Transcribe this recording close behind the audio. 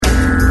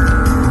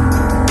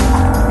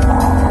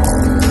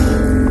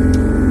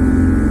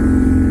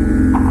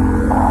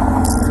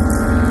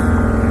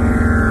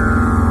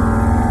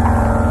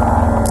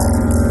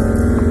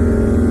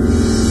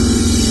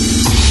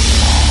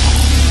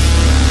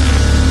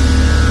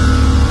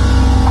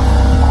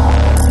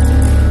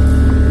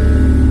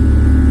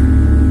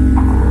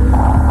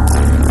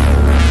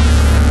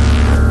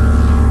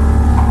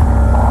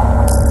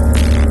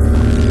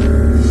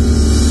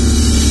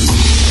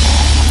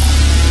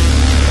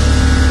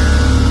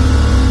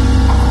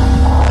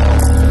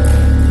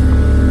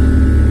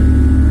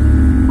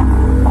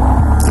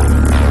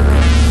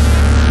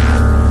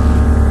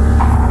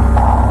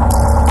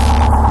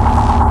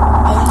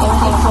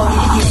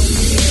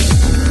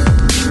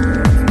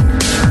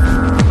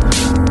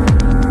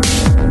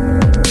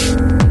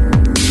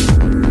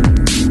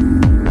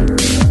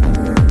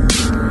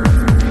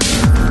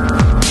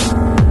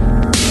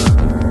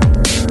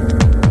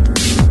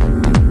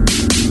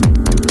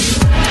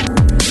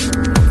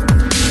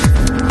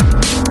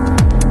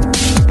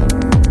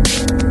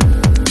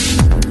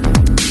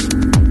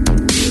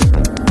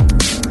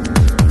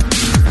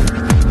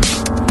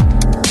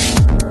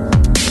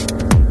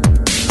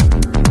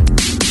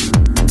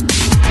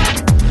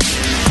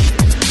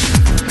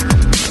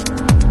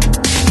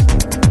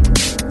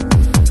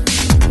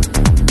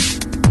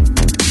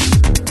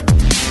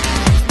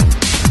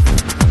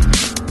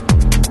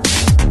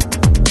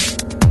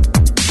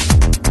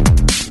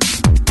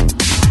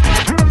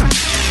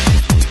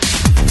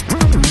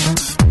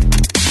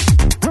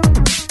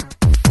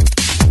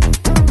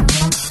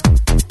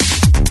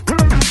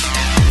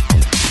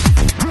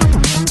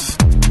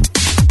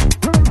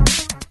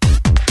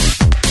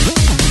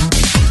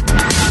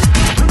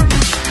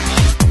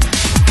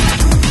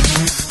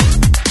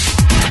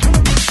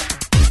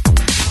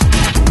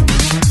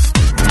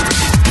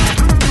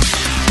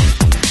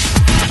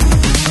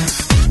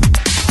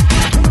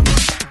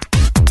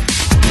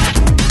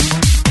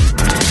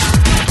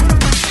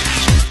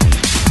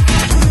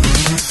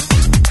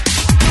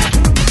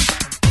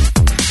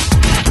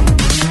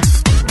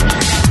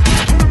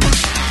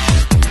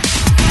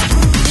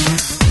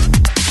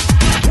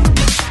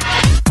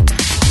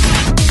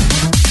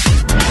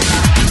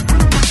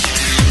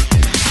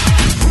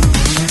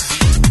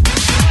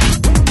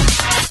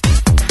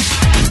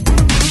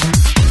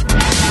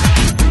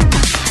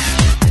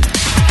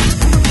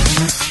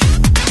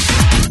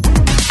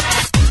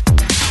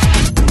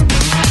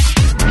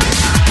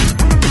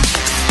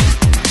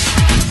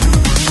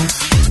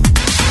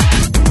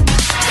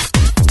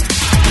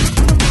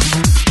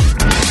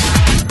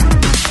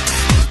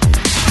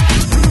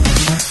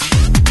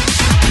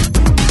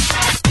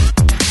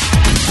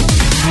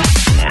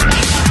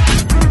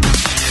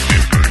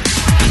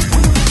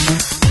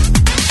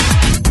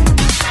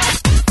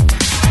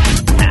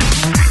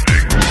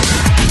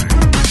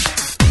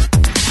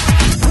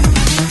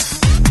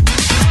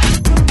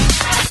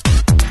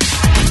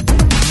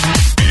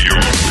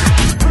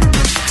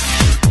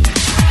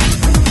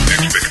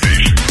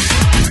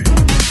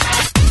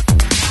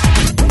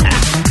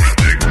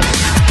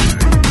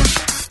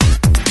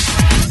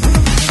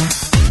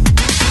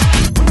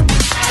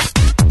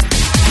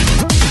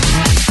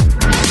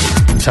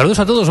Saludos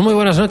a todos, muy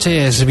buenas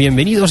noches,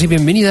 bienvenidos y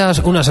bienvenidas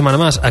una semana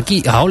más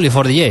aquí a Only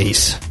For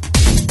Djs.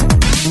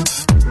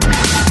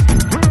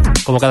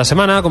 Como cada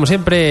semana, como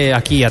siempre,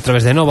 aquí a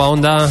través de Nova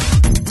Onda,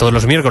 todos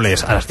los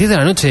miércoles a las 10 de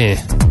la noche.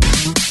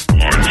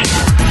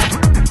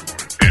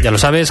 Ya lo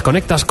sabes,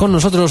 conectas con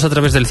nosotros a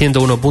través del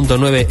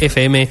 101.9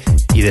 FM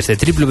y desde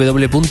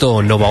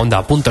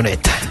www.novaonda.net.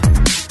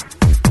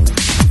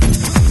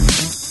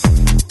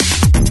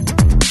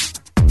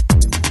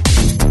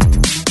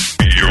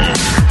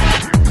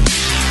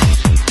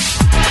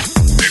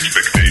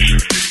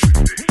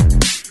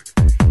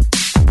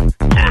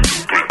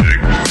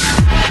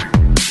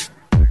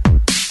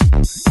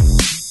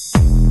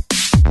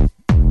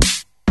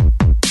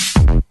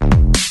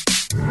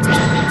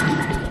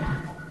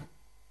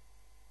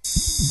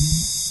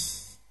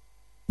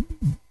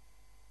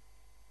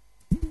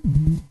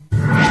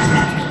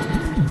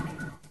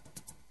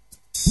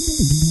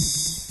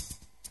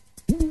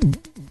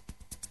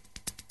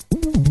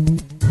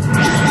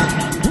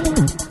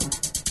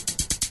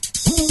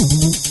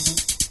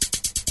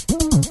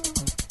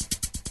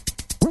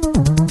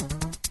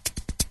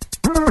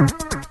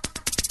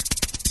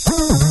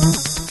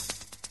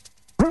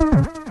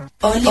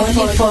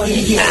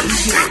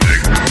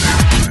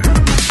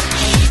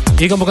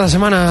 Y como cada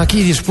semana,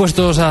 aquí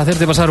dispuestos a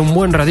hacerte pasar un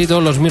buen ratito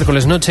los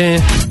miércoles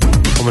noche,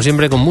 como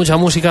siempre con mucha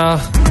música.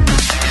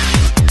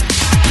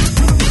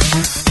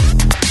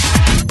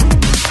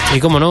 Y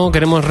como no,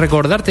 queremos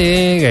recordarte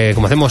que,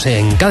 como hacemos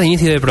en cada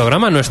inicio de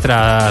programa,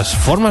 nuestras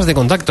formas de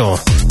contacto.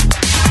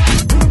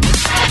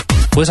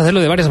 Puedes hacerlo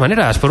de varias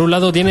maneras. Por un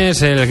lado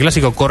tienes el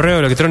clásico correo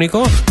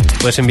electrónico.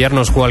 Puedes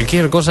enviarnos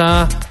cualquier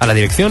cosa a la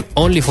dirección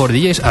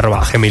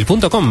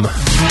onlyfordjs@gmail.com.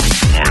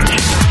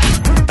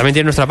 También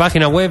tienes nuestra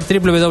página web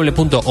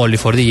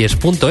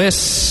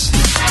www.onlyfordjs.es.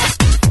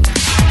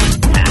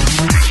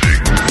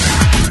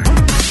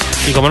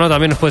 Y como no,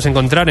 también nos puedes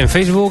encontrar en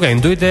Facebook, en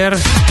Twitter.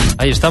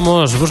 Ahí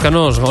estamos,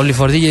 búscanos, Only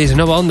For Djs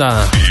Nova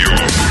Onda.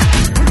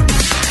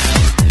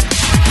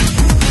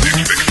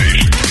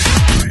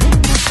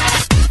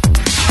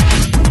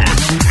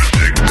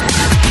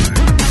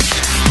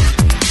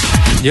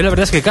 Yo la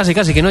verdad es que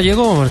casi que no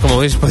llego. Como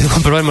habéis podido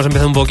comprobar, hemos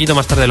empezado un poquito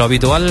más tarde de lo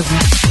habitual.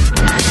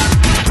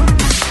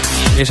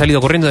 He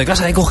salido corriendo de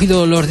casa, he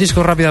cogido los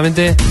discos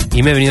rápidamente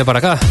y me he venido para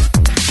acá.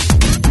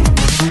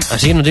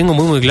 Así que no tengo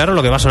muy claro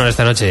lo que va a sonar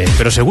esta noche,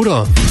 pero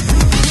seguro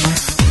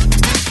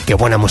que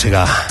buena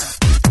música.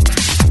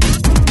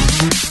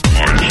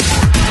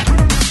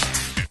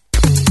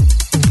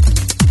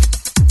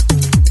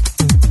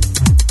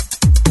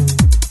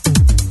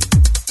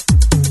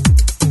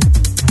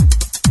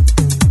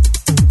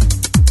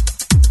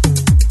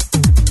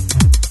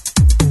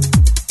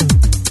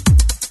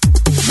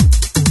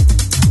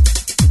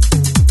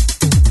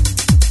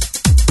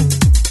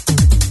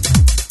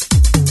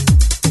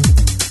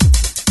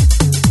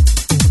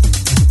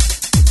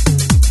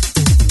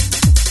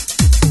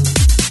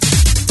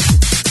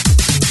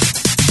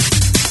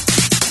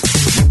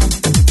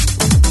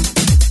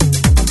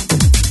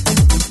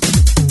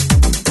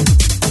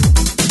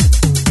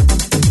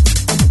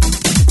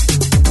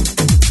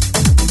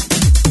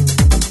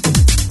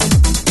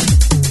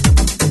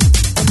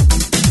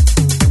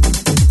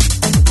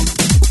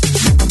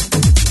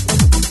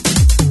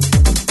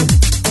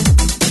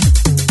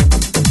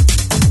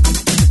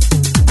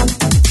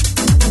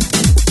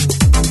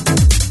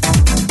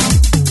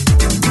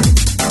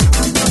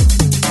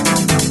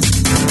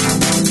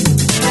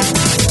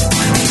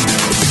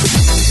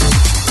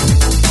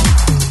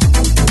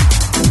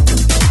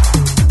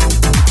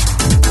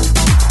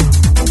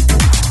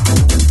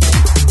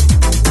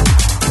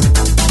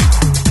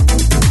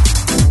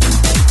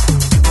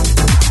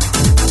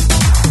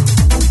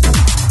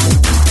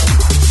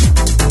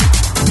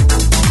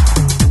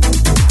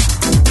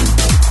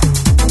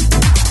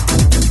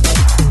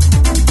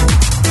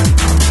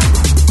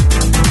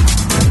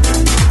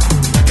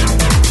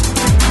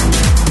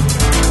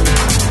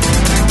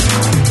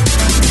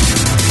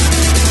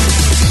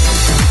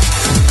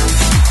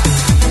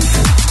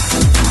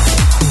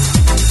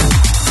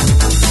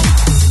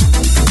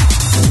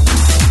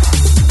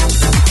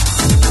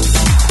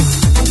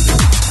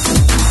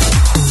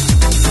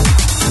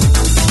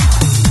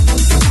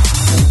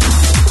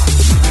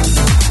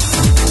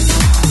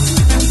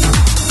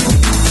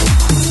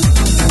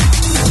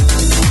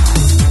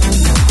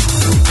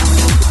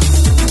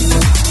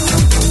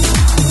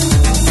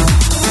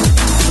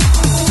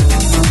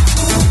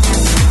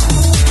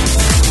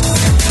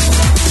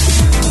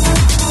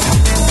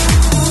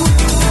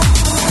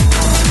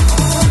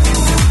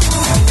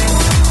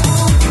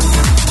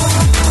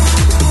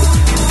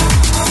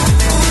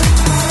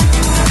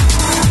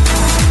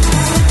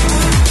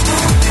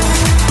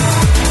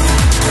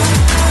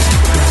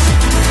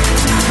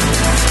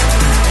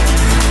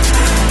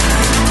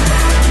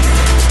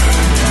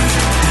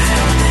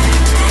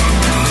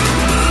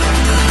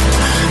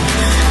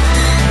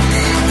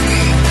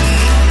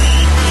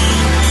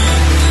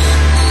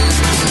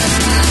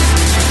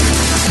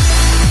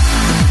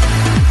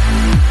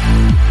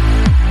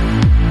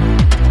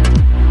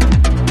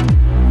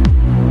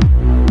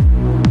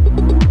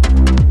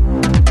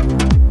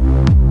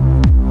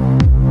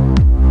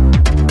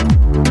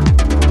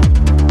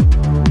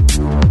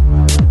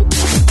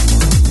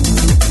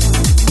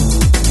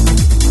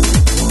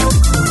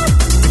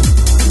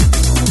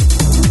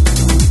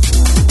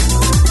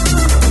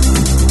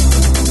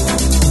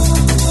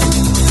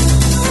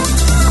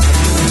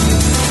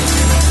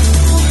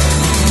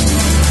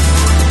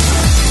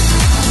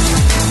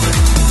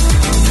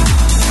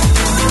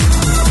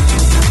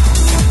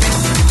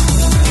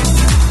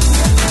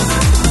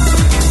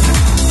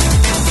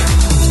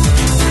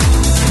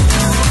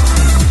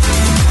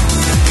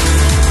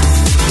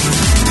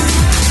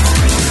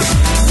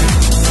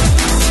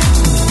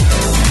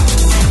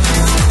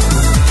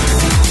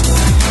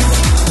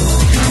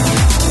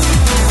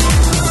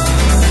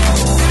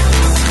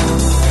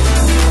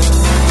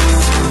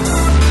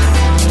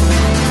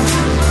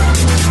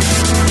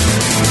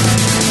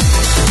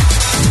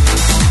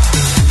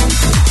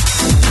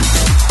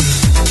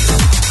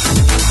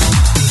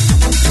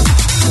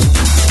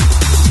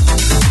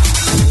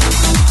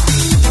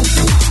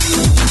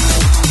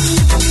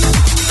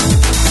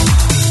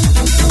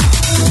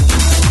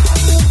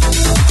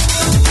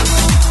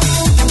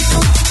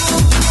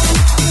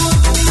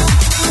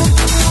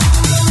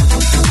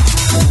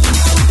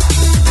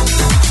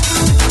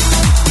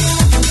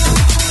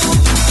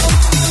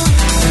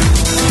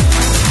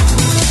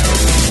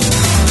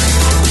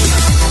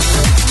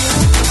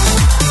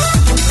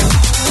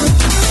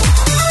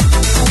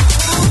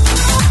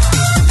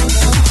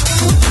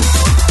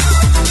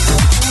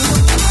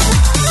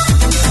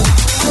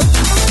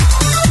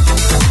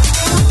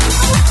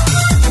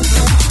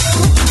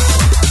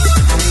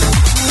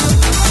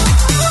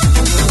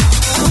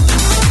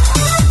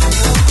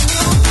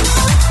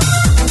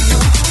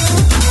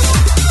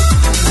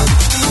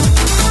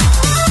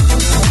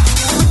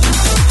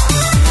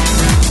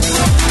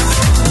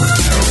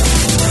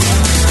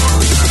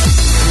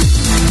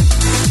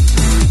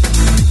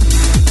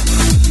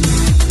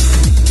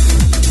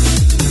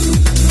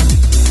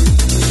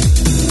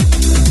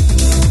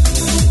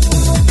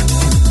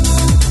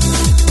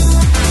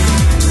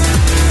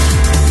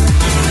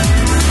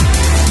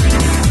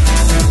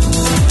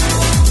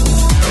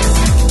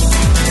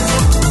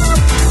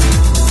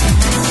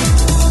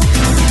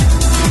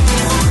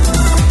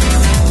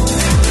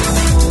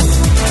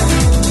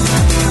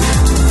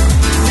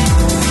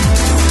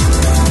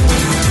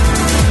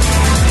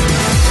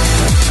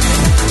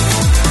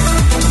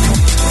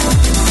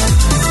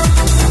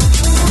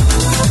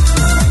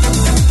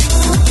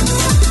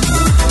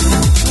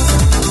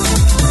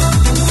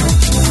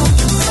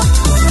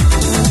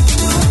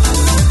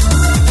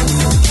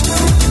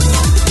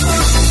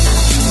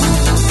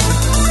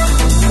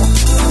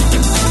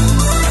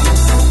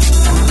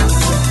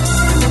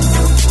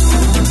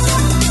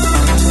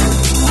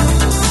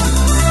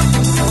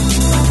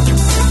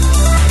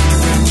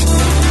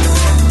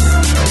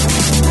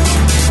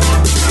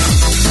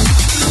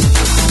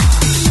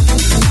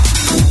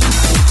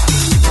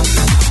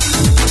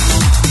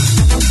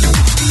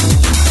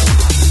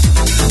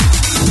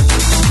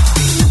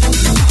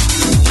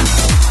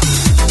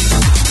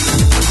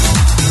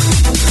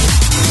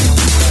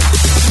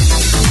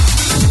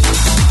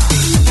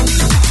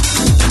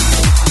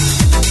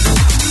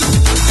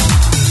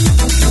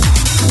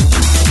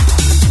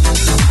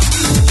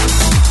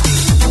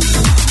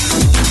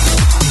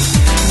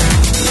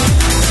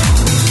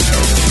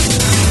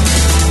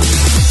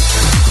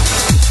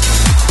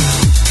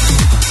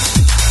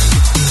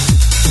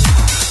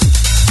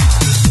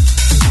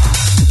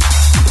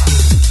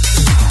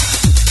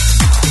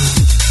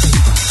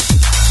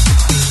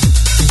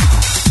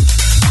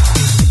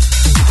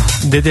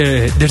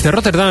 Desde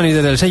Rotterdam y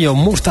desde el sello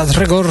Mustache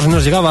Records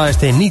nos llegaba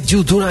este Need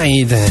You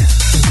Tonight,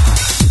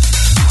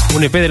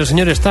 un EP de los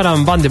señores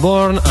Taran Van de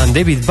Born and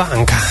David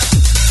Bank.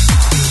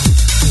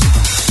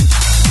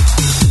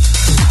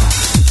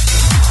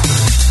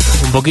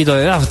 Un poquito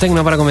de Daft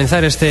Techno para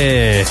comenzar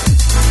este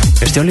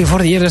Only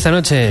For Djs de esta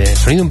noche.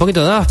 Sonido un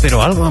poquito Daft,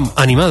 pero algo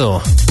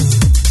animado.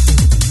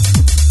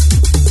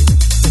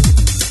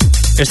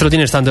 Esto lo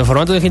tienes tanto en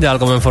formato digital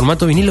como en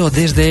formato vinilo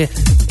desde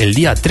el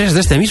día 3 de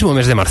este mismo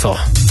mes de marzo.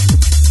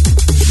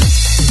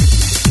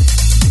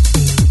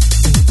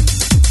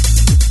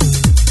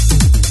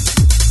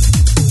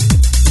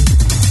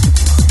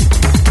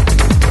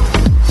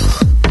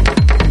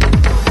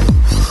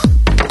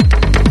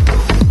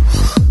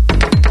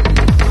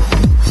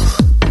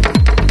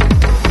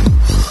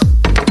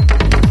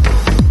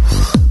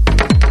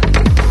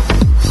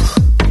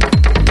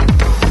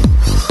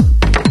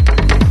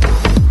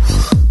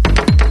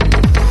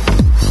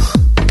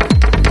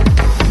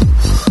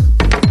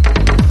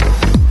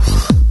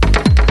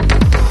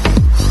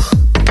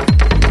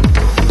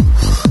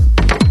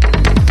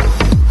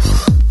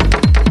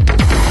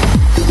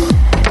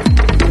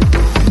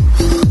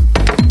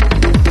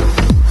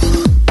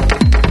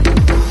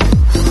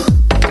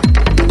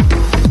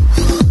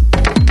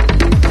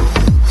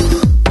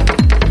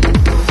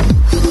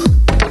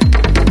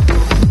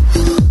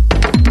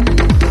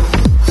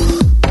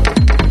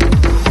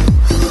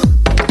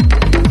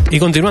 Y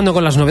continuando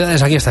con las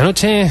novedades aquí esta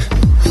noche,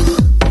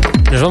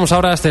 nos vamos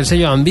ahora hasta el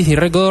sello Ambici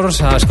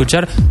Records a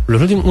escuchar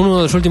uno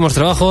de los últimos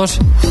trabajos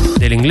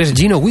del inglés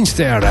Gino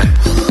Winster.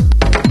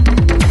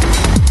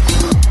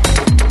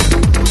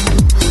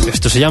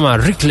 Esto se llama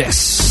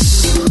Reckless.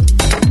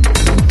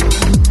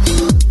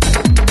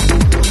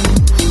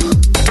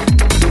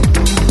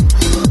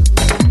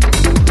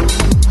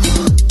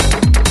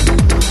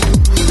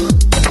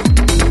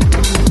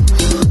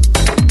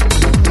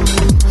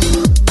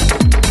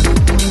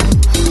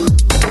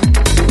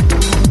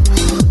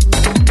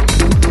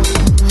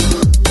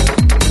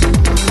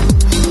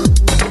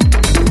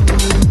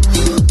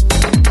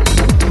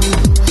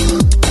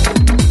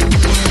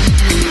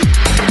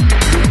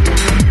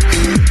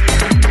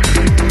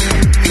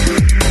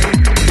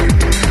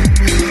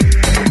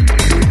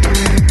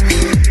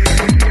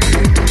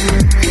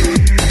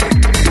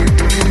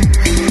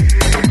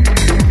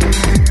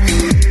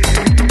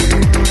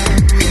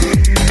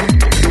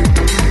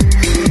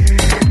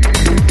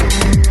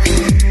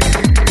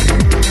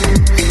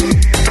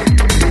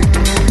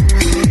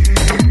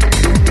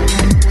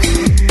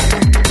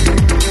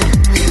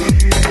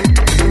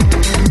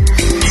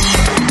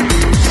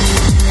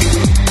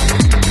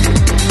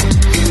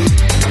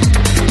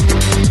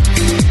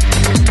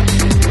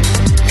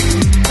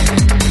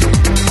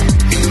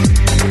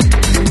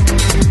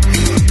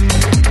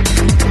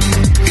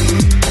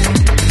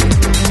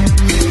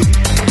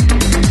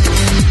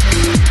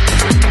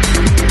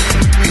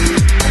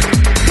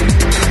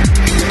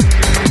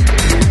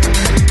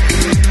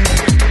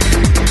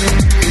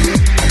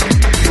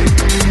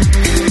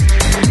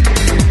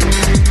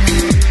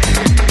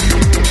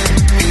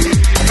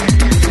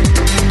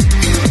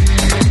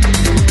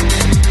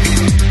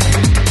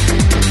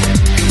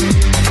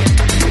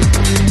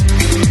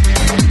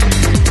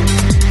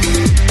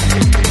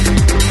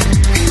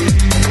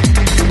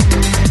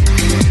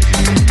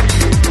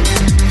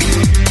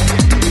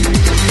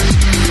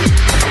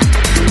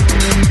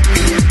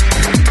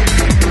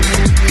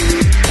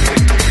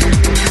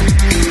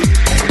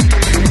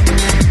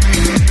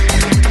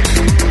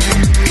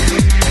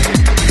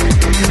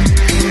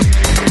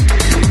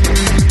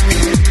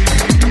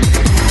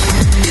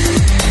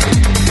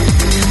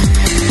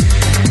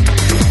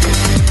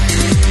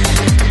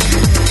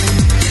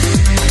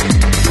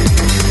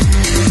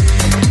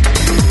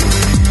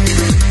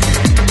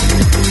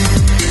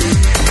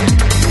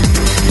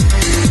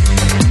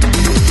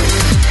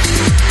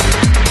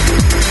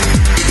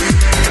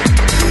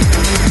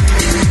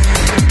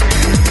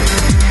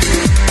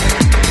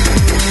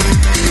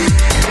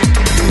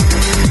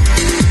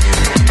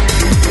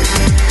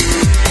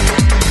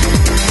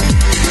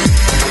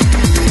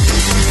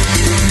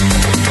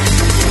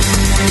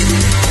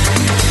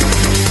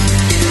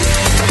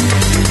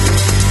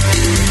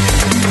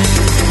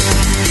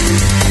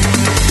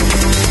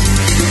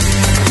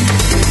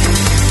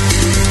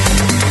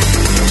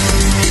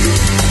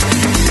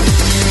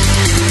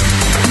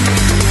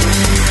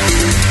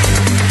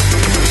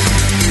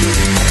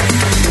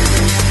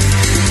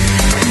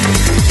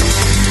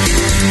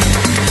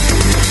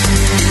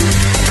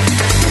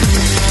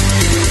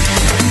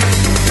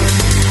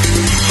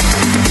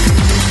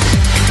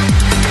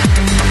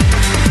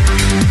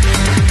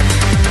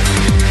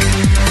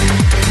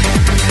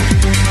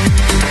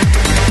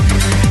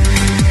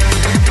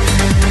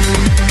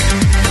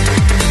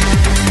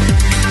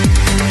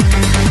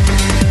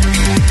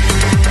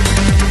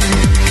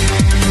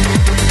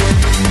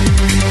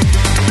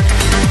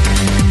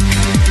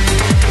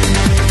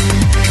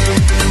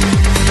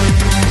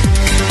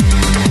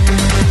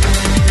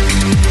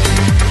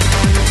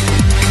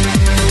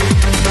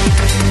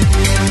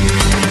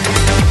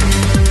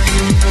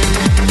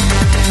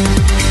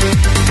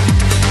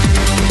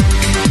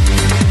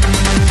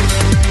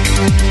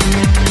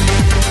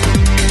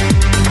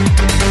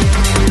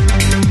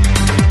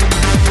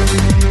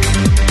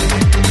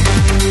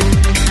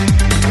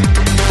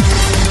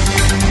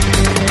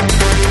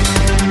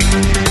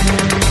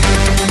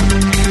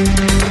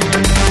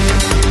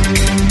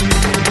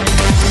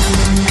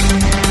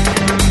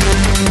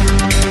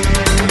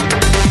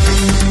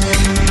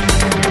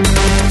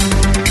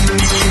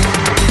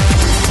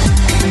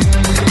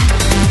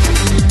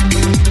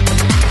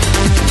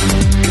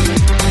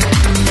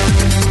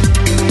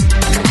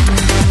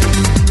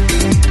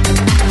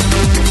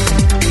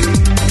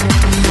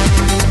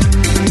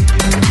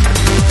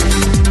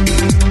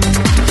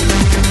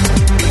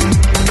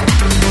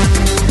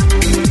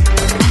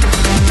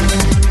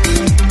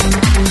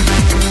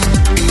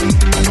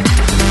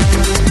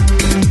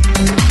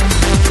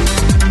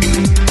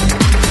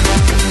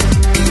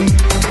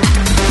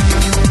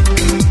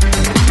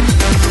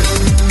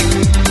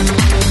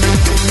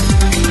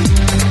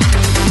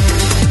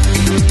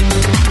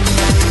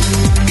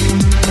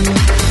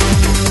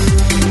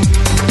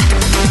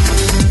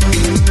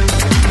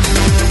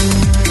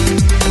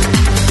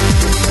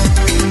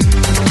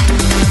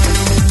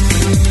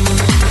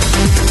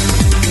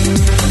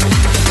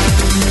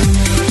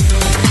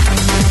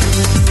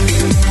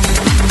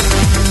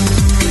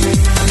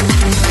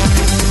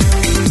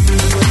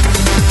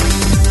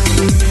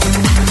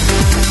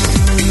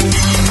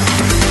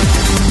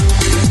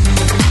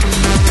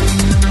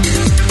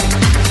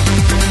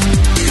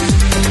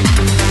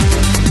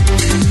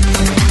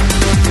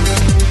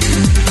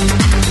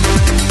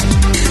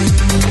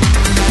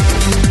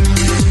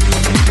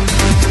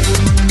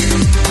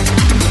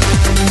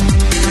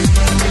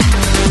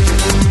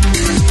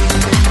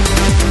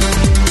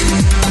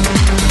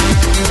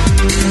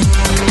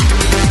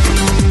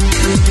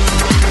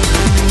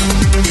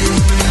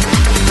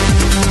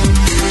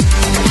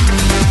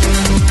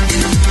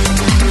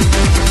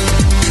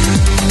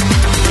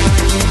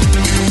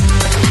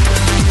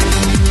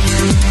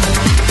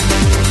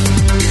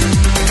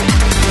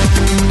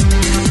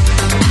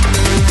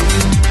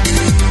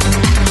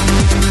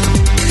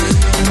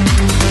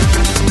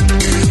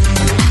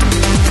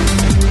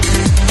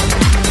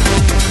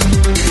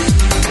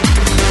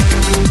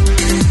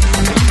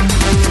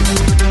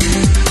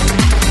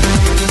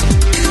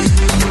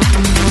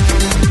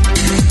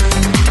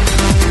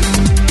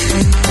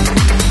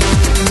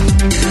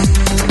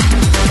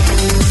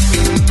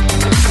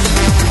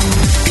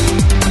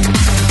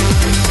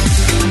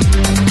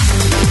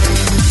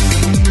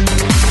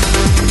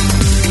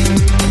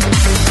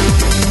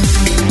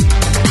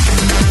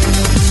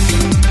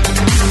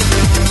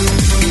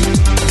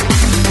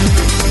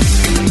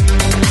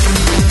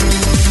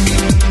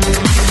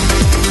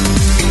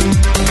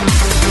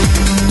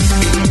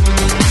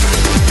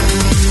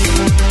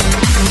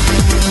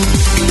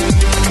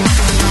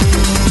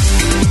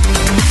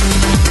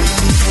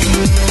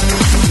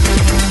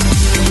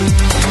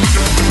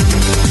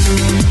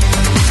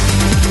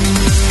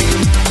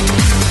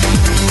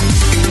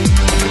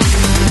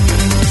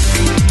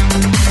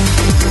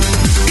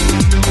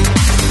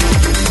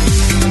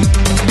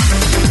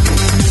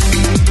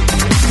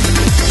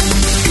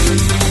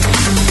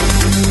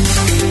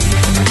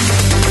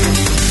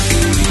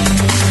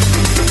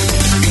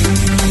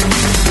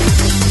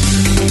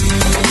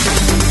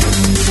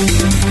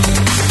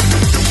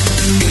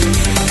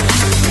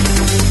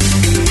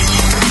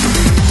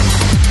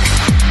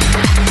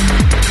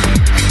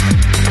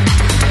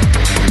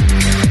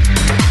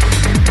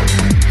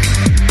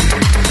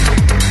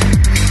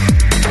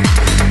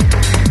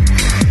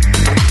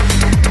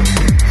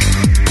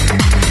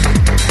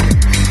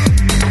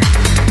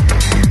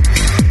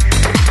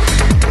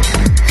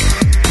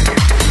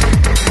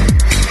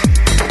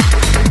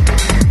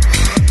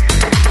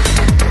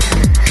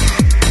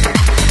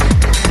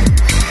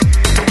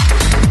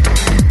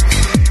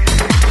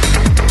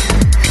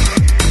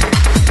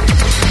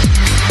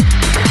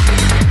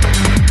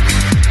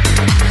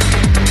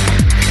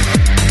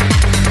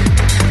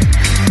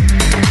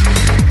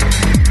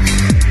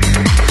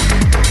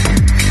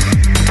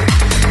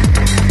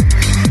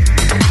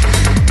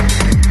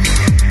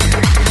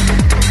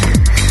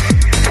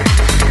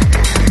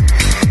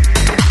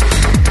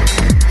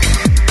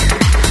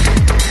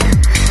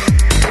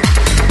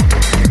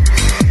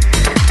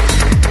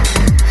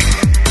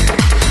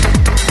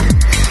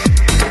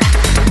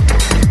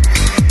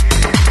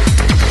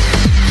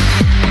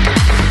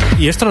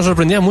 esto nos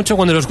sorprendía mucho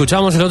cuando lo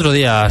escuchábamos el otro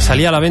día.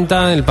 Salía a la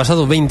venta el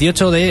pasado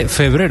 28 de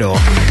febrero.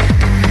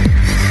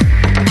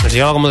 Nos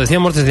llegaba, como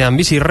decíamos, desde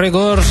Ambisi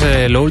Records,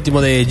 lo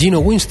último de Gino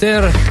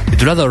Winster,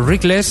 titulado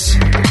Reckless.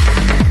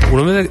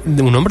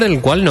 Un hombre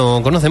del cual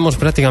no conocemos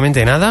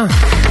prácticamente nada.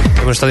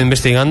 Hemos estado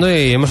investigando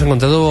y hemos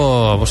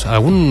encontrado pues,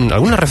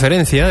 alguna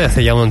referencia de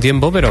hace ya un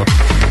tiempo, pero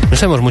no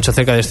sabemos mucho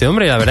acerca de este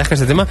hombre y la verdad es que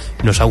este tema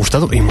nos ha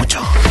gustado y mucho.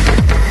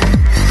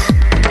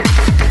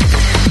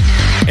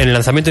 En el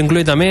lanzamiento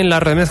incluye también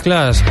las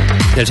remezclas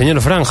del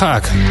señor Frank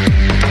Hack.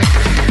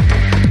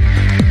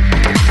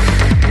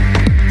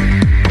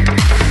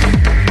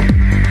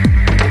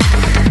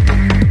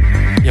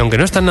 Y aunque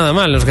no están nada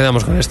mal, nos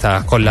quedamos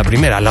con la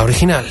primera, la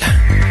original.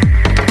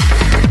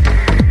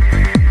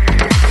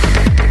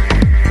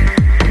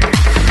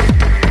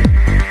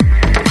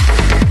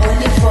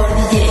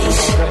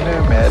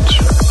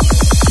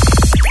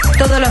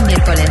 Todos los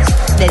miércoles,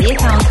 de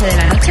 10 a 11 de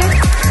la noche,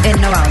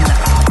 en Nova Onda.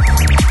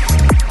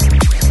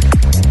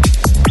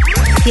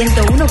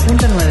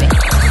 101.9.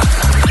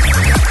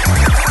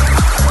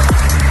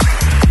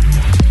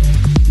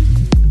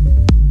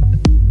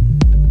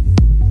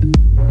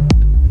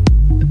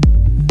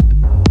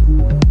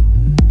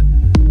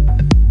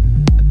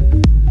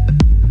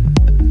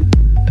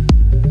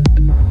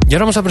 Y ahora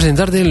vamos a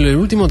presentarte el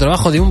último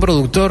trabajo de un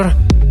productor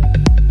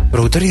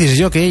y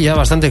discjockey ya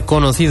bastante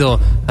conocido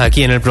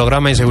aquí en el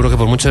programa y seguro que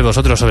por muchos de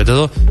vosotros, sobre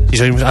todo si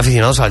sois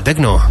aficionados al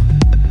techno.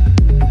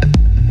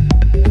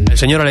 El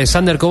señor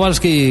Alexander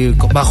Kowalski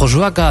bajo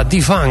su AK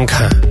D-Funk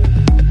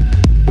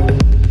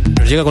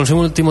nos llega con su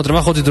último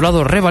trabajo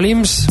titulado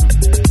Revalims,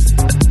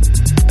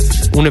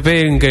 un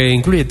EP que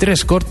incluye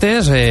 3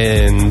 cortes,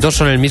 2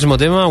 son el mismo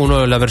tema,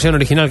 uno la versión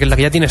original que es la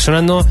que ya tienes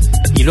sonando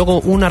y luego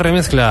una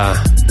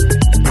remezcla.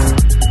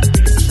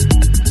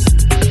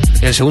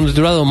 El segundo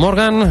titulado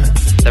Morgan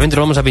también te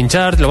lo vamos a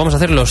pinchar, te lo vamos a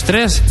hacer los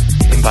 3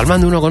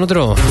 empalmando uno con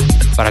otro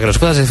para que los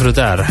puedas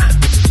disfrutar.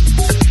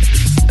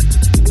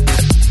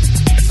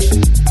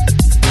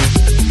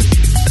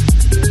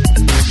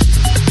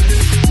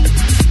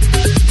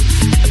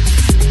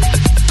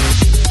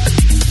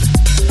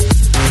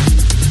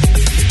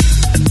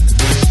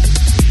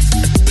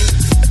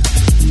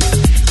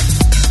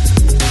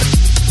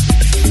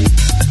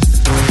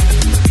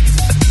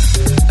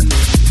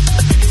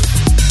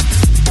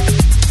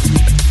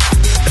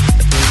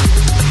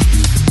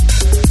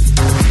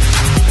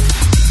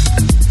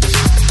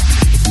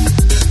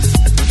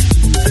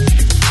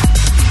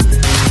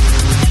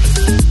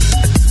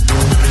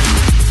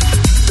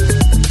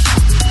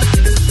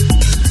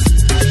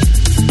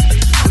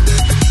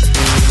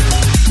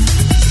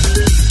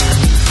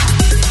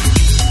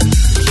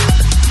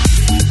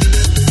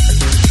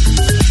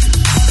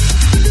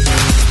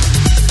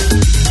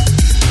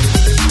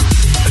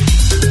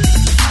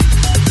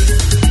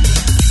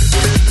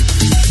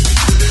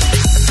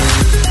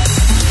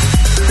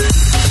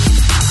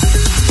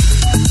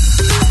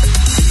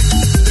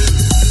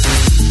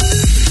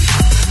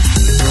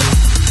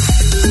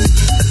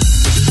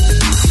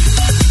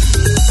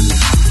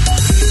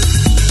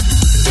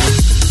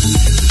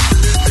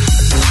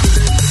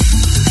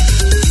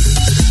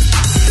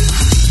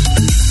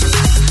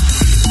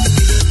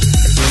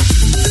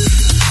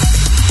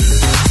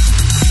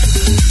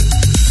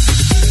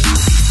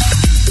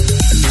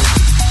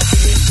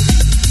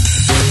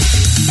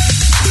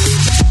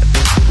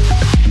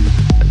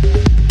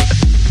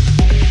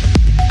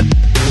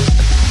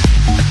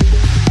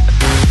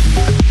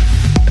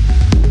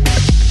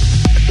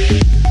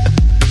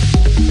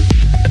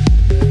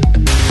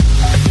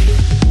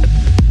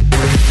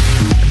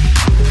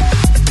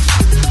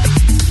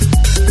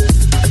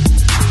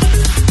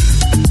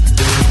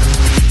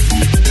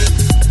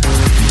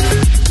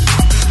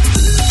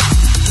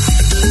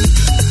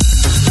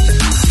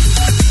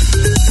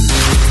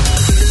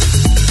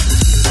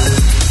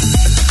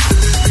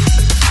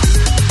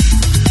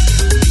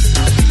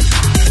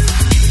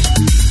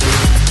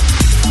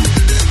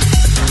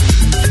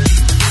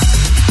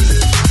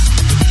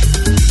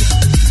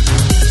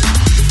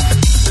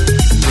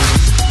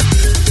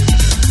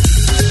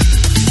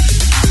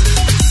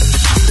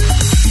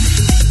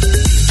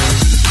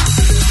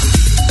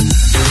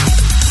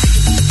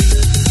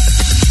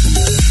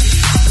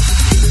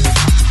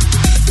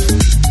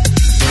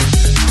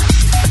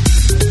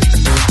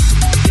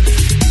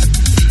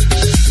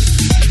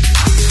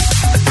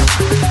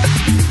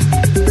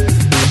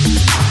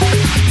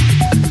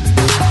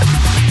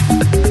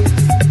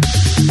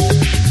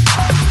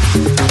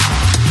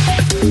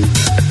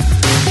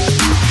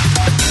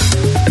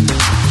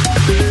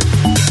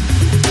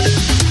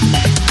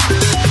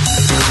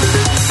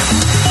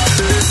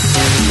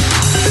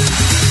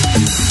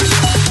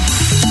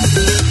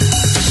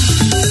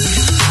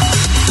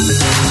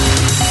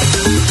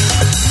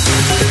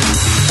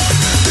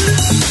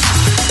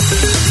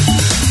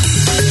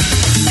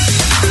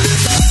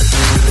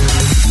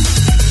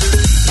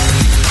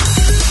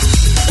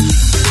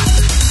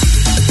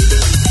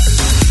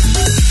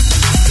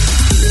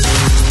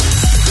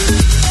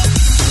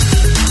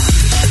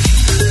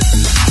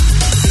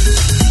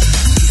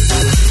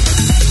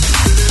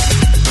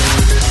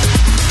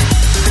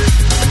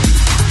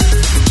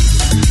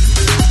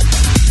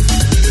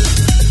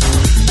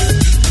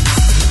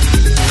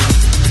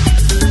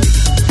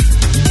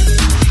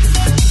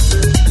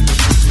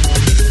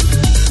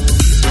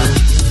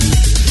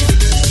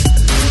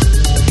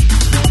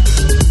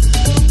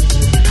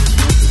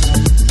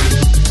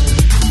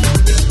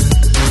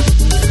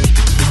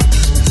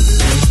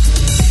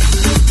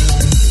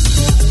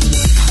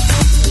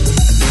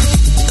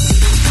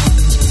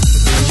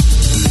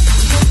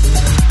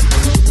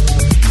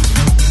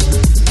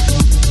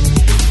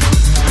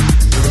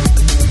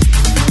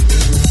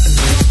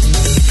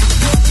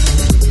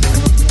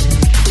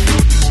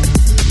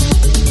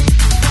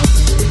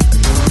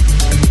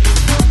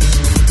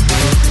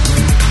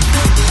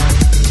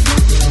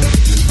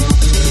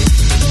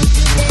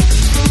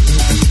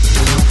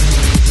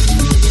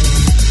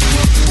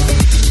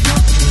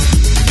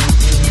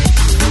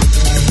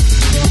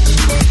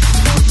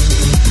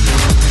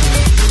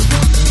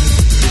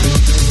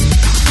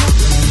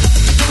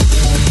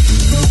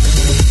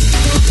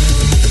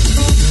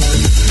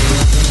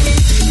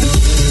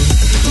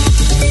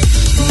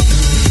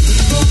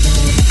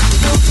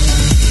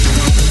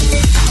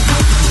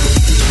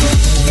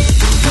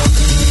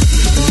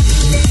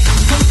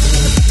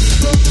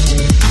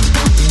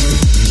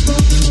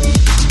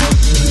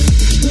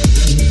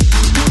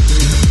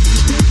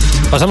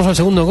 Pasamos al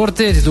segundo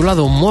corte,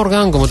 titulado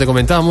Morgan, como te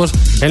comentábamos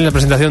en la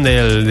presentación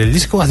del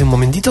disco hace un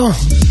momentito.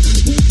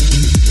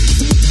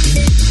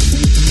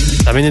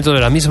 También dentro de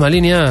la misma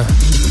línea,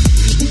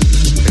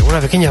 pero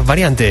unas pequeñas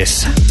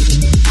variantes.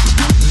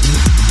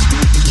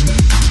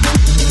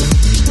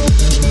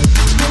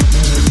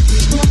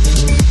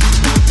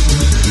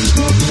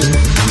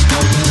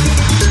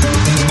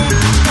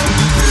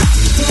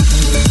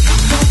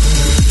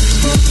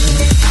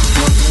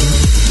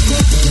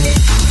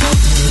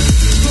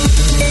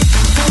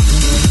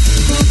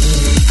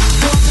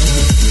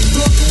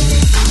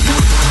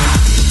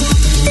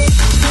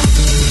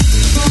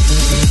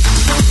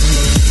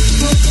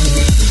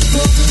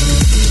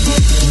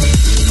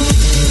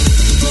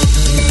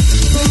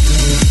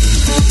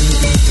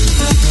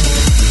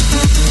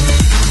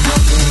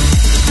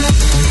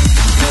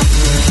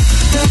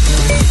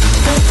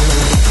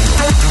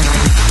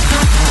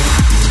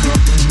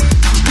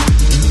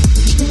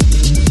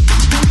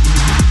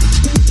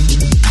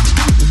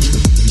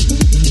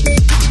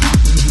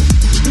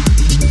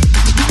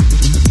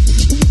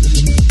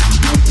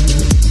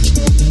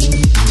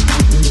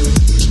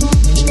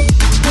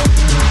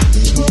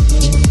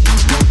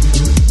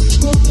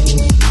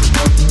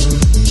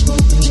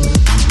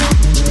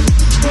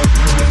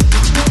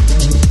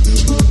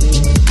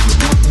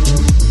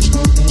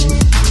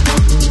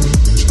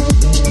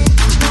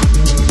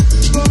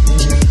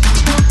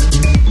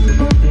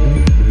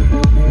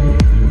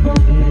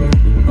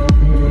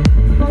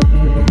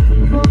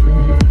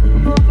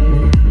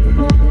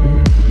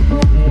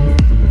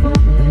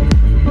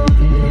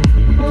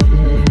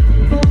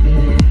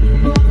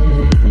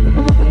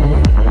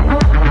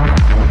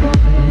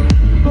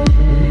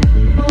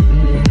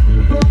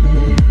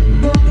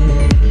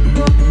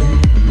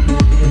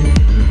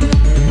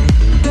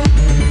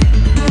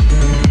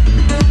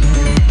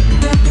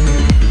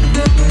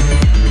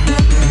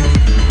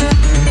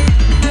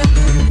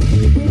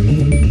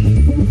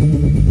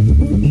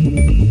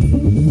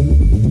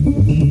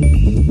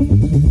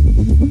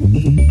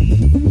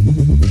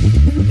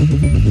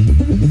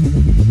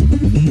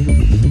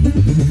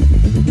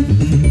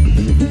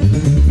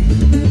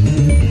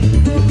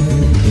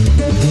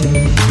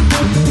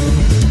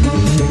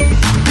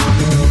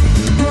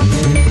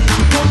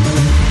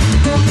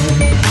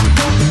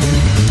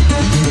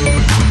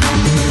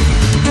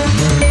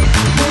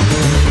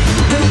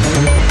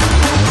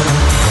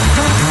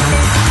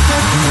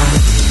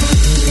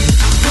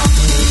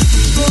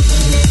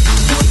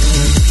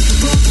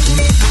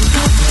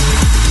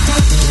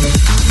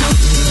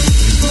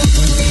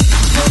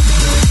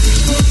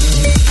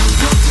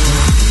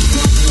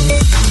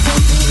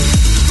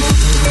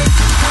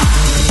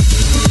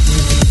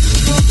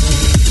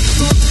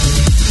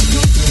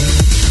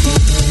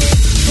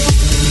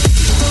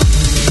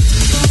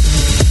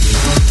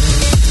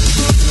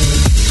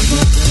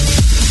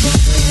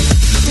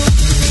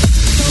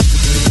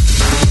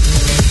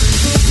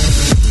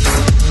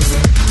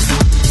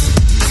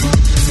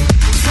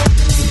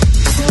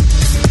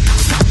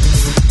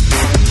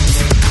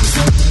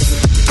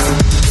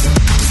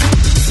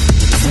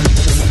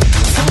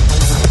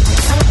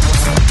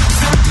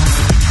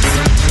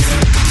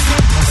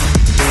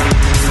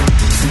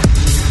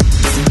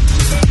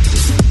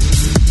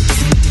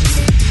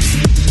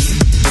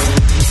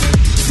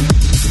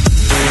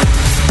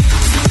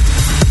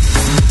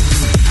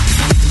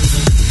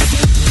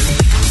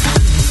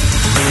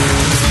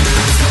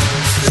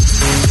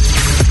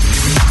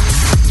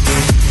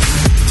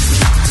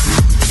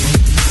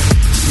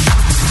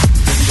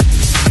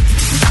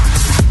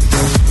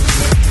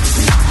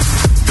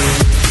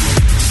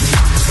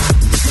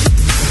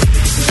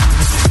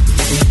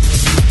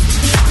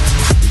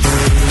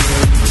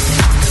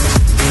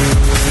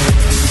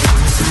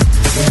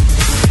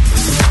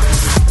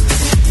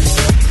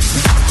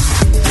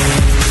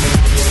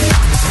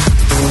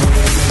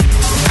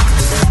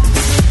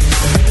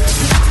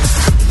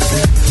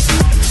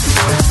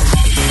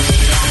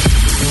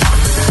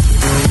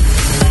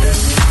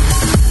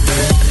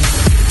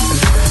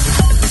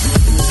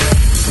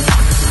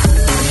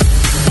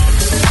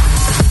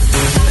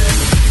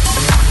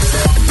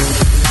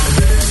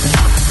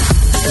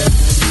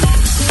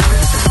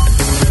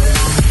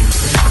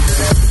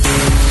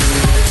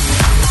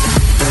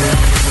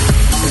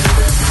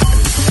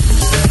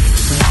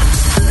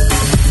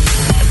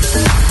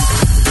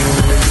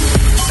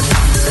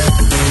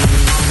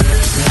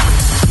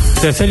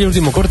 Tercer y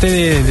último corte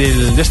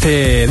de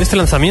este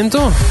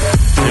lanzamiento,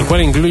 el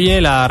cual incluye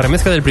la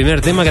remezcla del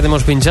primer tema que te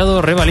hemos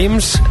pinchado, Reva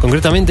Limbs.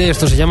 Concretamente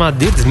esto se llama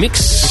Dirt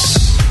Mix.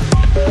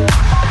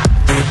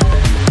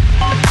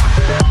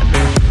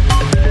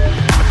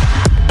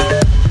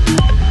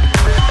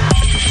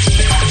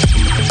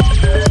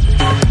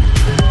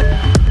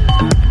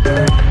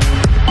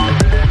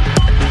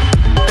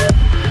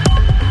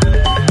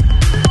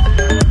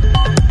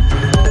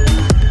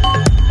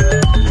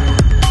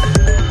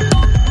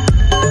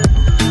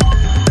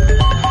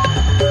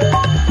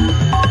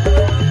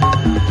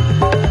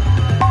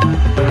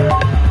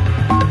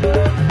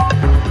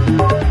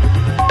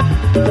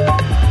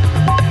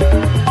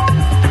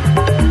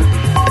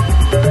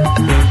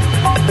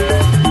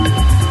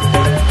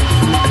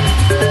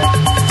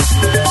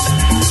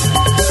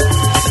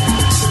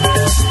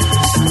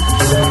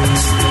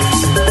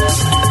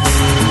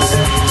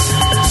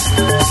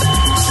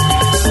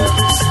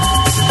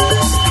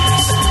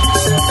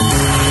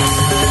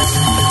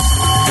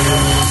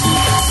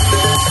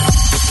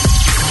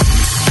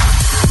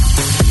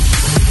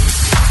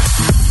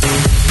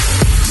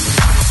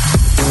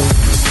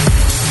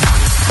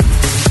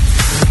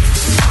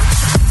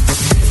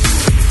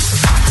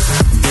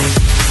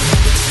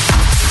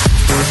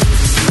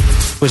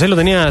 Pues ahí lo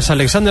tenías,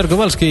 Alexander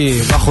Kowalski,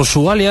 bajo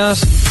su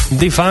alias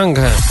D-Funk.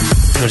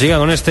 Nos llega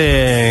con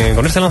este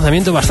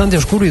lanzamiento bastante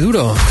oscuro y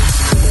duro.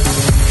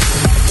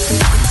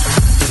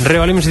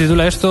 Revalim se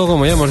titula esto,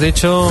 como ya hemos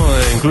dicho,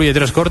 incluye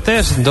 3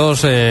 cortes,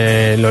 2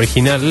 el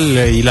original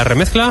y la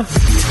remezcla,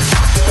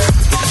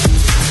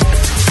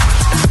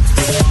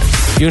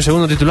 y un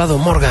segundo titulado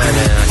Morgan.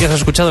 Aquí has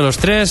escuchado los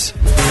 3.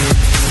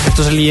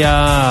 Esto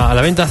salía a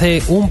la venta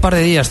hace un par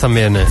de días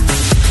también. Lo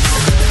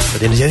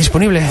tienes ya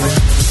disponible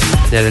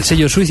desde el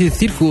sello Suicide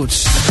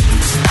Circuits.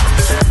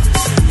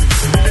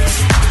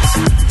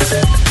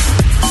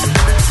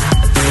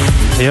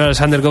 Señor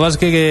Alexander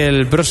Kowalski, que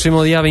el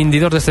próximo día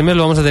 22 de este mes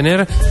lo vamos a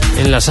tener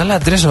en la Sala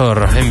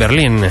Tresor, en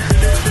Berlín.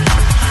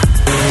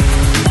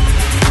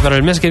 Y para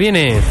el mes que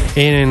viene,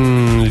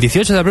 en el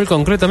 18 de abril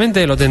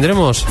concretamente, lo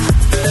tendremos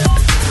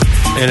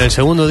en el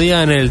segundo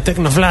día en el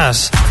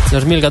Tecnoflash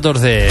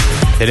 2014.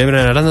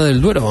 Celebra en Aranda del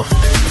Duero.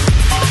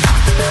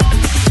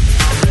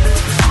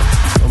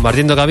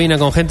 Compartiendo cabina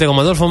con gente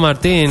como Adolfo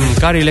Martín,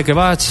 Kari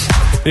Lekebach,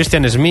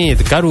 Christian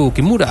Smith, Kazu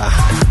Kimura,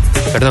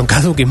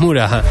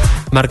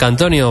 Marc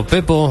Antonio,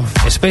 Pepo,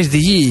 Space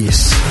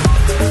DJs,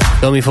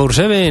 Tommy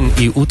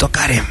 47 y Uto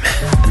Karem.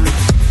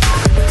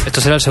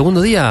 Esto será el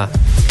segundo día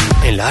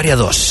en la Área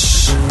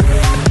 2.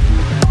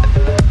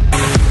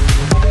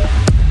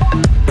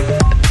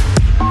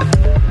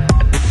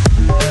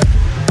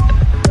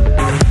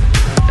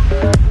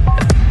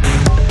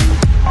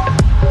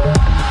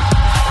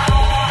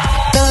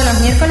 Todos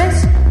los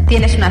miércoles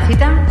tienes una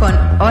cita con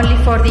Only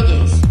For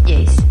Djs.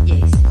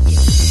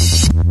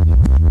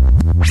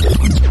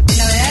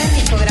 Novedades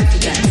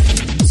discográficas,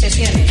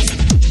 sesiones,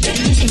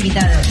 DJs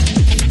invitados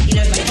y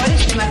los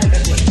mejores temas de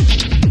recuerdo.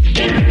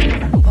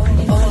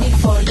 Only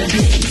For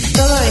Djs.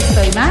 Todo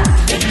esto y más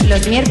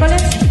los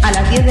miércoles a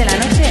las 10 de la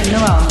noche en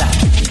Nueva Onda.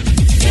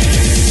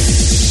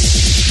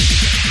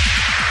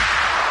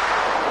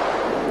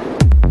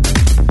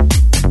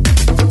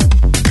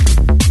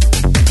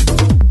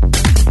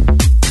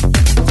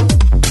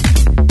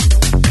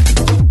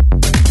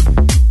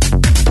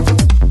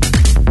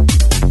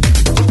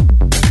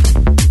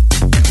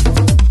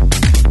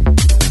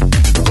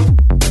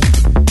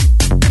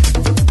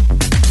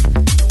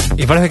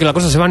 Parece que la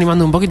cosa se va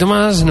animando un poquito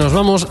más. Nos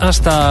vamos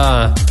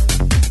hasta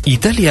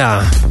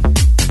Italia.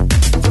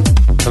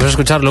 Vamos a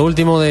escuchar lo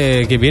último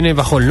que viene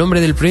bajo el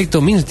nombre del proyecto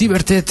Means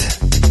Diverted.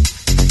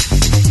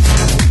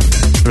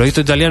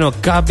 Proyecto italiano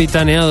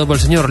capitaneado por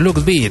el señor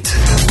Luke Beat.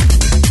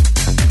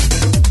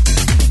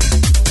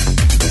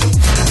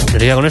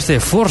 Sería con este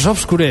Force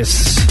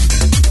Obscures.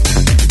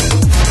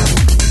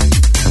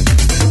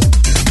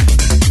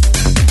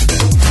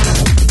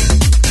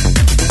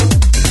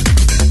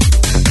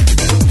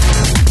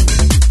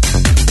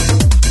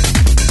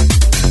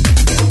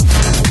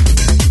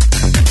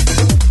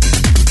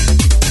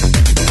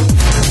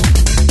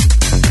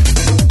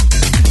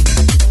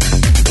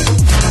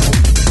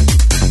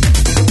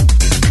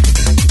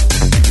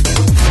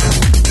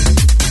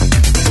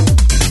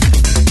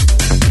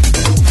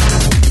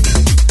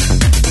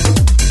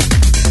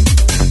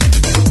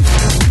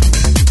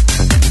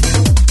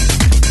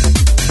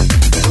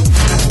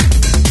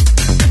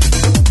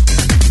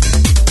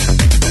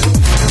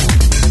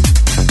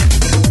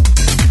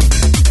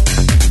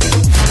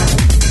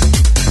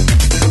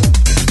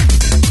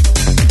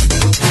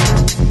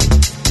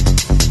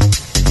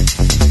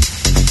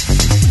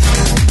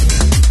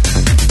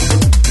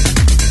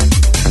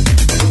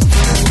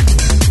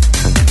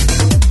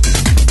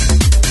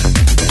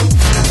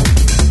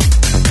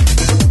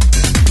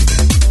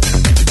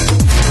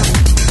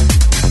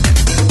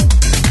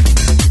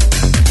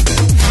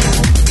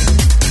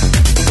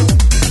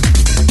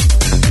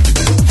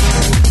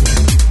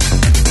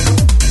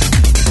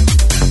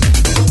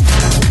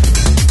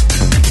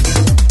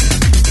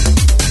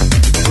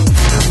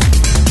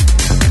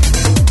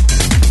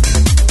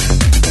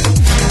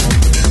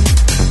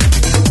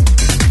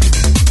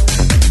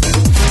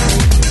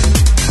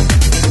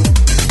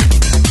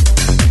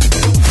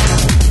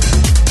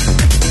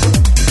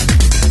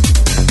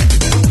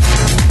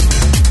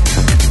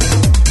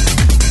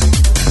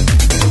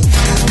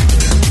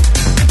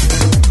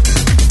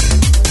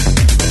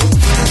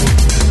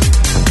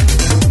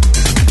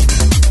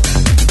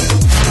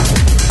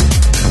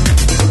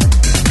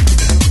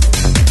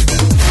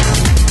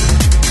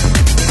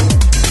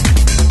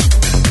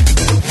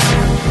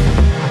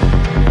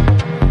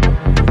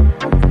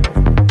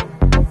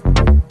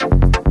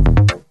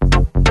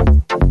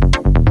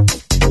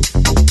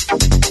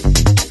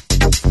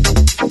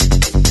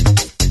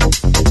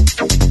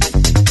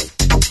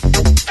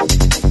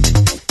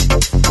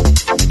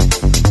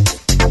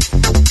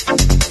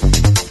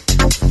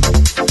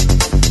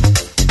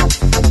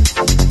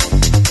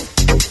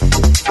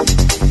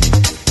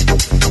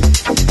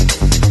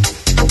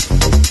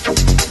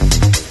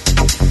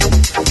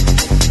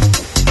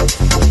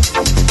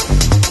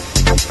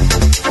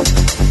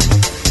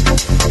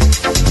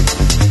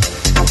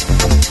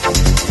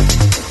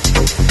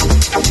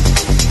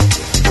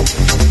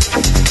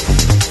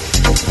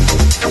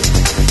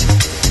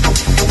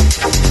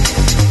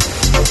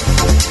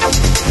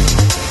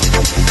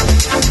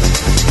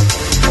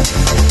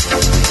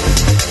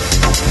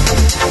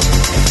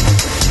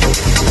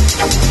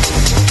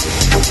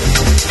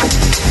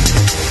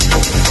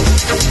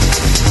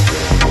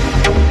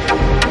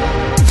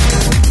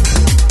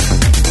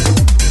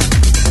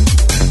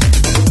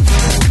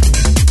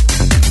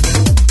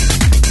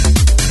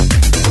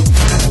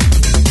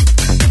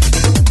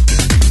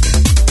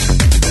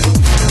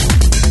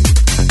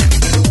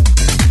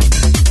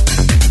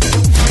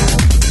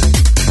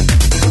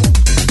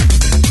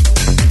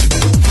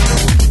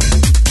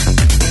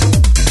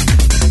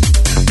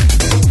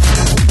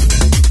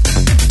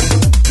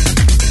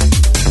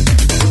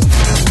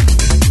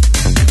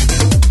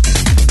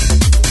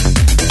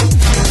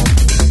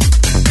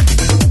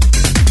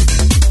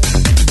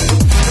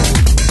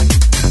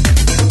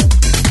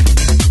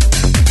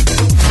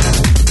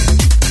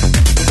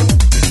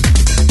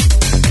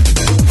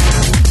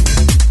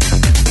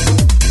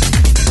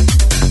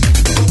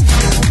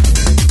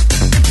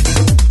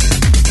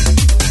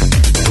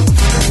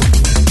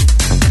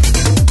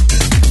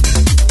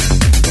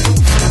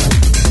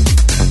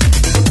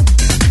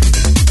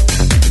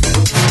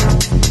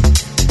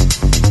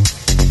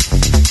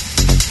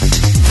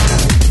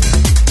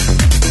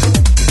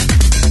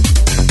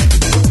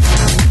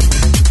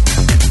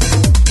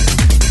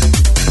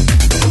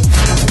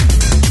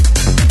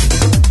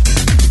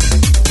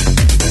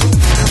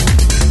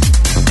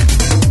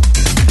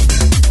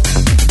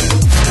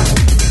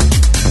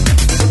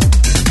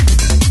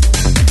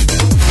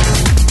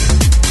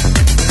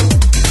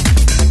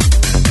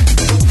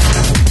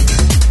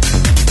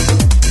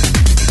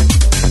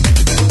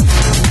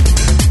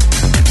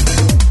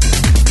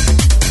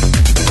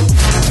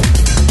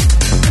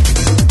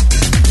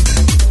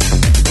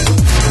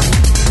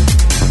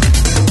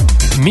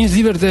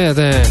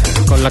 Liberted,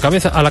 con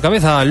a la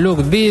cabeza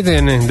Look Beat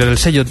del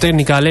sello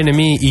Technical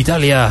Enemy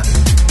Italia.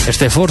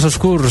 Este Force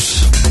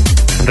Oscurs,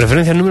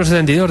 referencia al número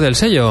 72 del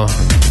sello.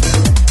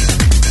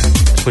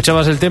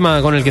 Escuchabas el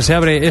tema con el que se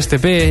abre este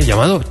EP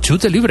llamado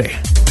Chute Libre.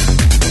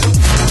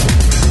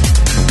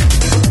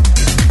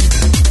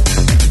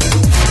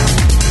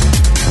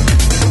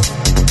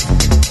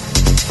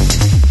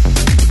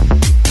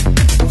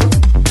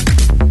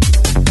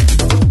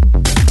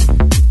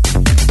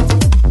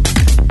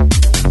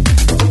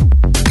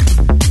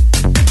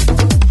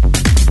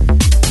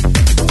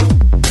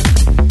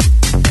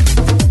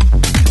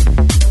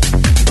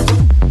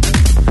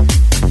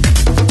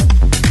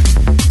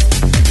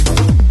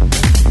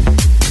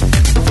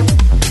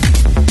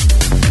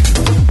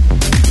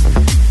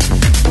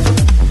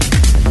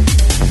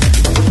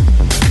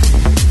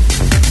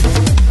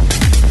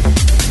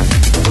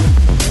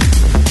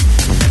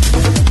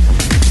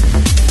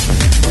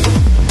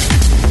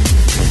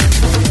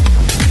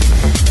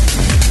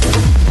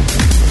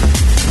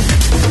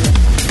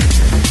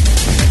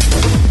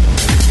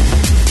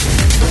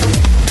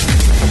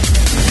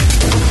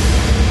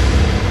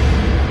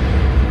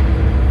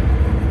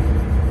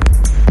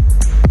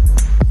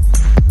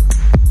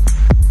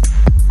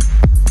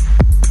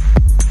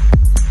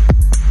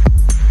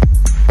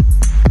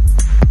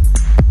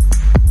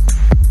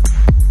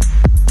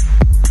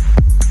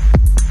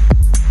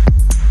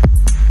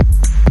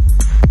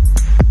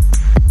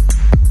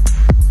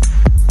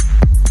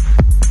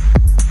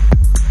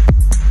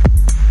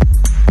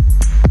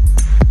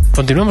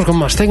 Continuamos con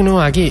más techno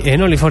aquí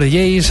en Only For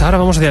Djs. Ahora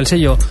vamos hacia el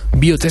sello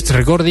Biotest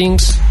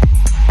Recordings.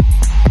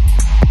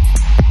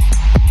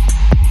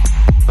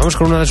 Vamos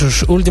con una de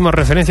sus últimas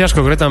referencias,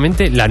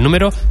 concretamente la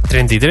número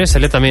 33,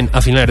 sale también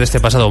a finales de este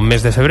pasado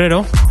mes de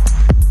febrero.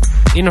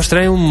 Y nos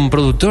trae un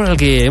productor al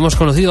que hemos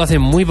conocido hace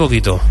muy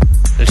poquito,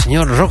 el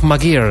señor Rock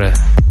McGear.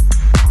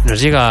 Nos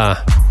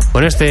llega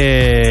con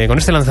este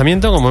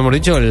lanzamiento, como hemos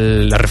dicho,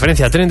 la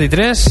referencia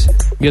 33,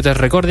 Biotest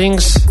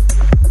Recordings.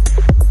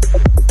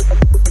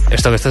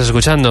 Esto que estás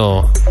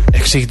escuchando,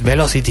 Exit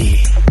Velocity.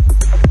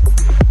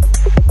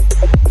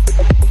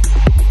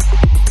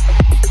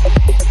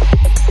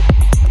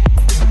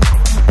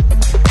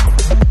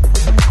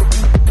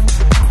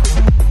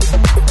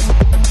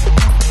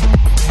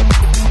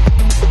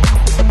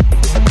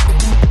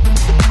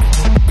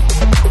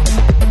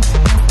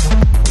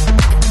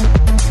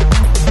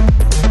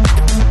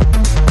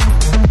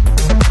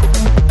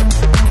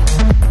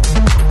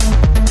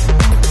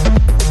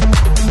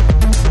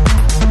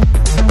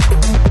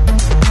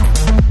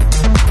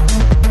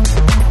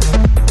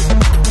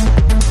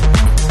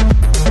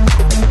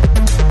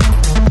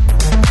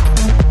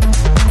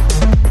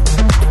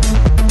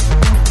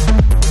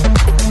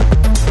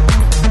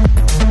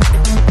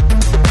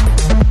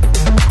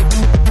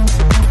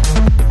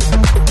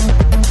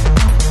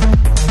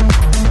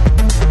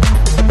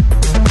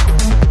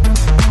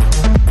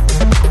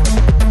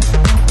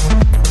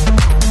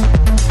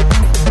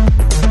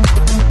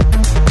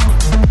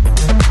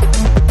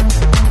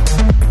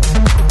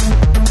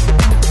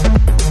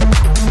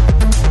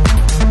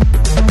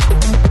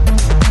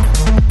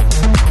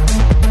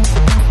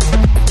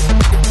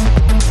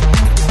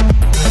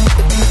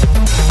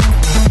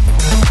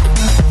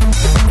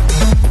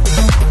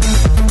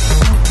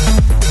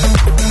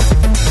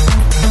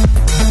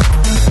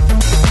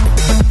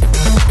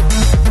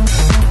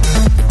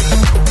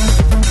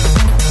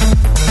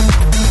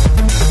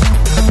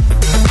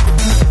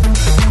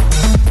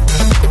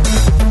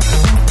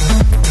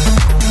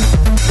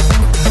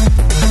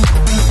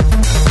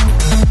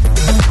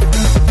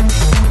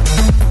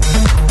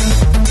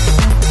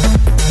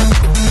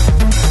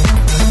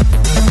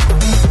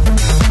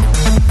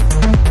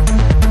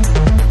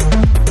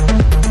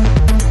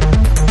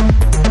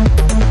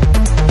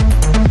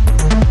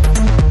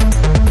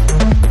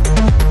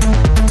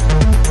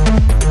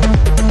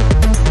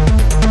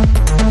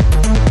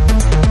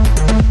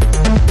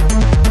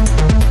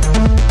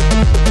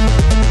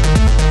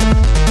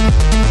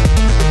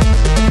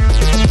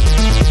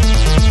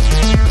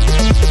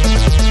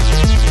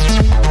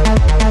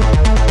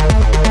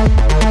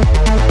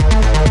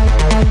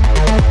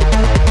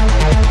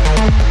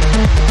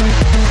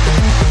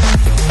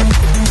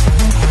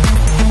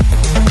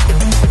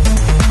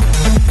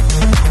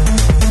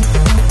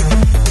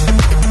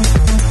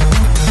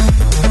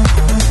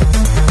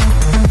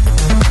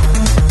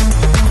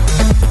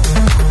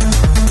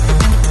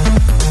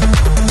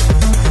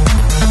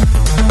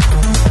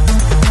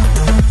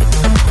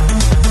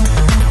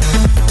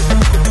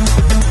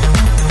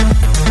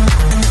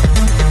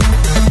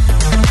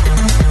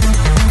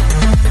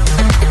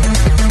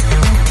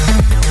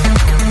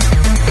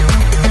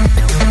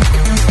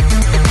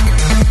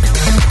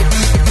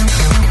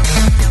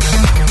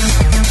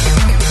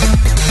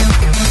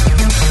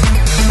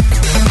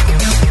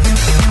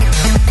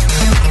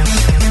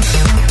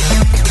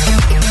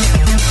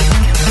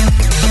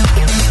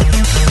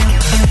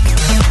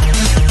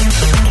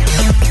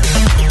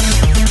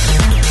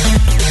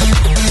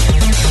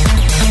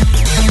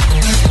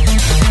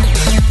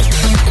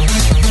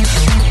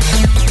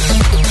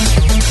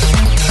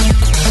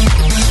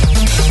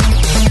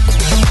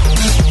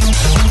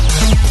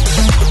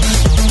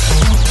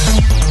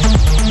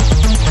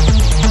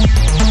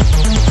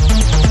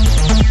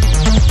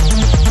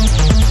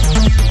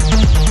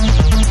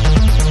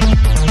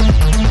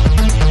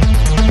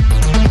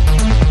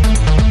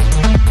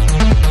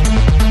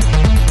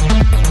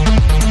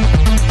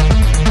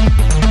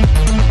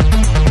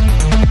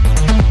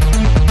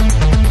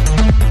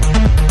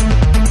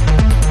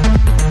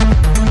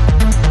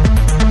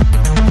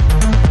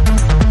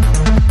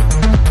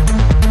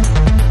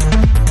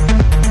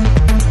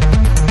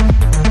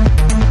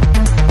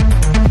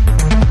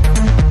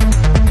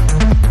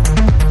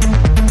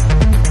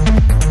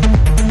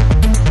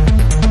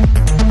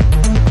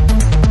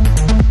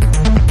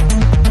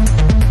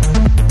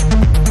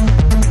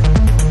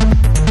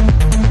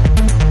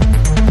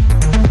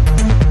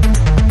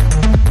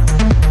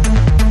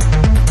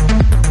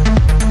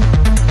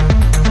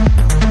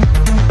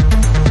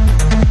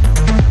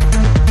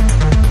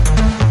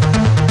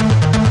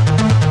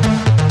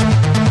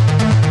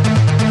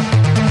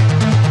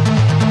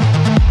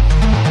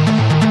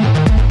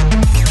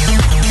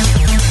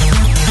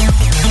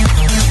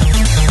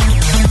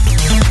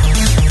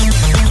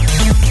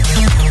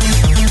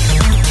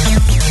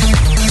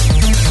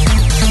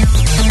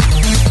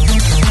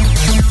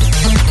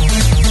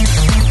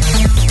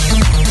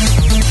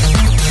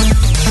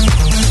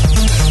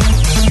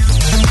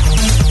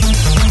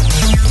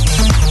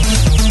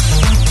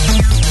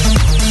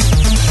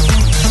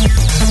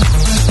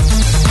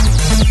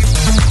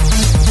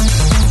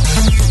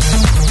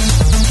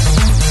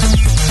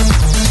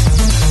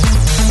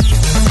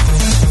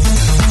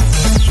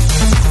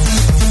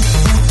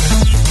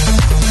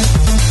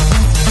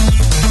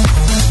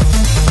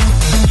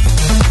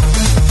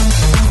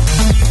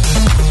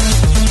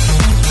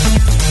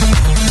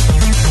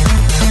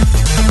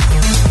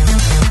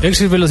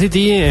 Exit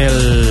Velocity,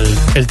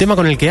 el tema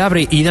con el que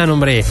abre y da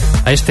nombre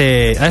a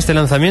este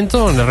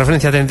lanzamiento, en la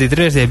referencia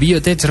 33 de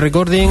Biotech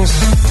Recordings.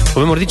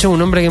 Como hemos dicho,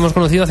 un hombre que hemos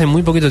conocido hace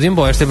muy poquito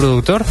tiempo, a este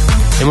productor.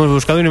 Hemos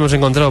buscado y no hemos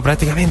encontrado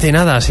prácticamente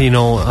nada,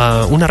 sino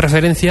una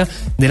referencia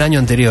del año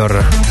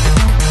anterior.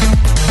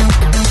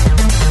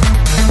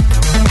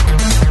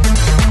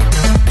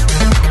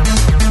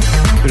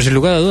 Pero sin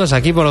lugar a dudas,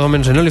 aquí por lo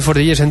menos en Only For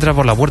Djs entra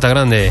por la puerta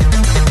grande.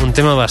 Un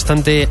tema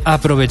bastante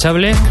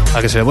aprovechable,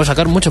 a que se le puede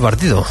sacar mucho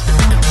partido.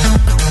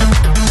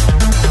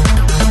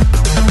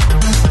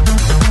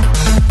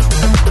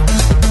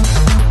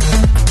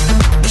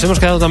 Nos hemos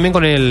quedado también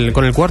con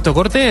el cuarto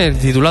corte,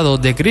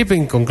 titulado The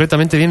Creep,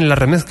 concretamente vienen las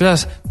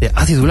remezclas de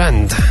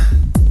Acidulant.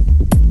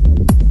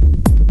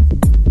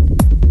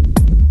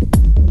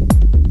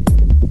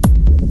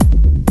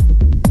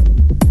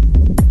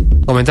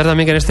 Comentar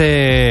también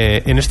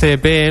que en este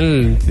EP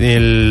el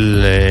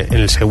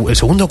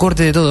segundo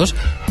corte de todos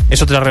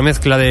es otra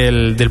remezcla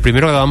del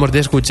primero que acabamos de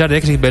escuchar, de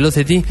Exit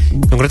Velocity.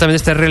 Concretamente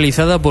está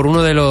realizada por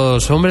uno de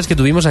los hombres que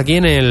tuvimos aquí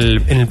en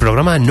el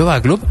programa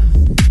Nova Club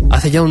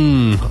hace ya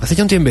un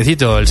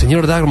tiempecito, el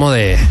señor Dark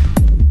Mode.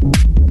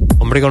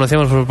 Hombre que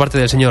conocíamos por parte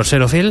del señor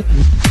Serofil,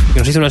 que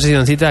nos hizo una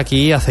sesioncita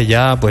aquí hace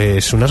ya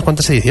pues unas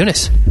cuantas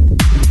ediciones.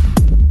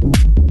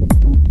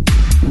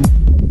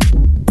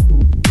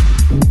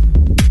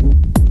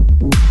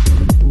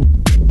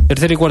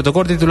 Tercer y cuarto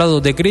corte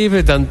titulado The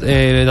Creep, tanto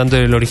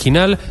el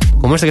original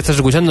como este que estás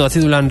escuchando,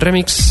 Acidulant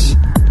Remix,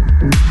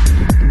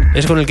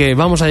 es con el que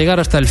vamos a llegar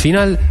hasta el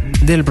final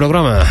del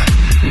programa.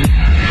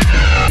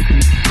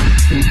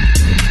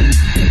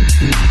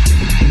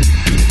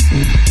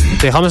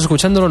 Te dejamos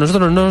escuchándolo,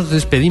 nosotros nos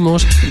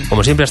despedimos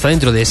como siempre hasta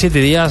dentro de 7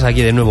 días,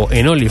 aquí de nuevo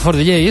en Only For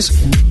Djs,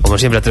 como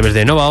siempre a través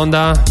de Nova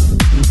Onda.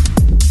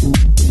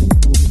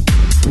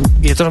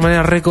 Y de todas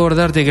maneras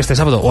recordarte que este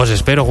sábado os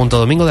espero junto a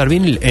Domingo de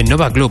Arvinil en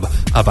Nova Club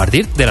a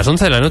partir de las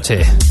 11 de la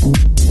noche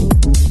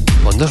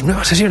con 2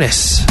 nuevas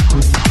sesiones.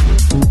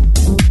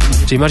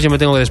 Sin más, yo me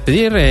tengo que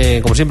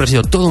despedir. Como siempre ha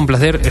sido todo un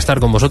placer estar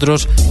con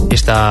vosotros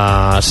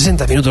estas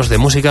 60 minutos de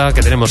música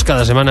que tenemos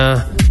cada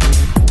semana.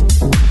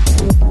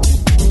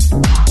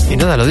 Y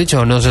nada, lo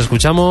dicho, nos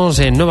escuchamos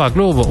en Nova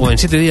Club o en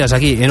 7 días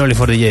aquí en Only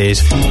For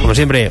Djs. Como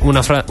siempre,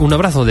 un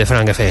abrazo de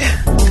Frank F.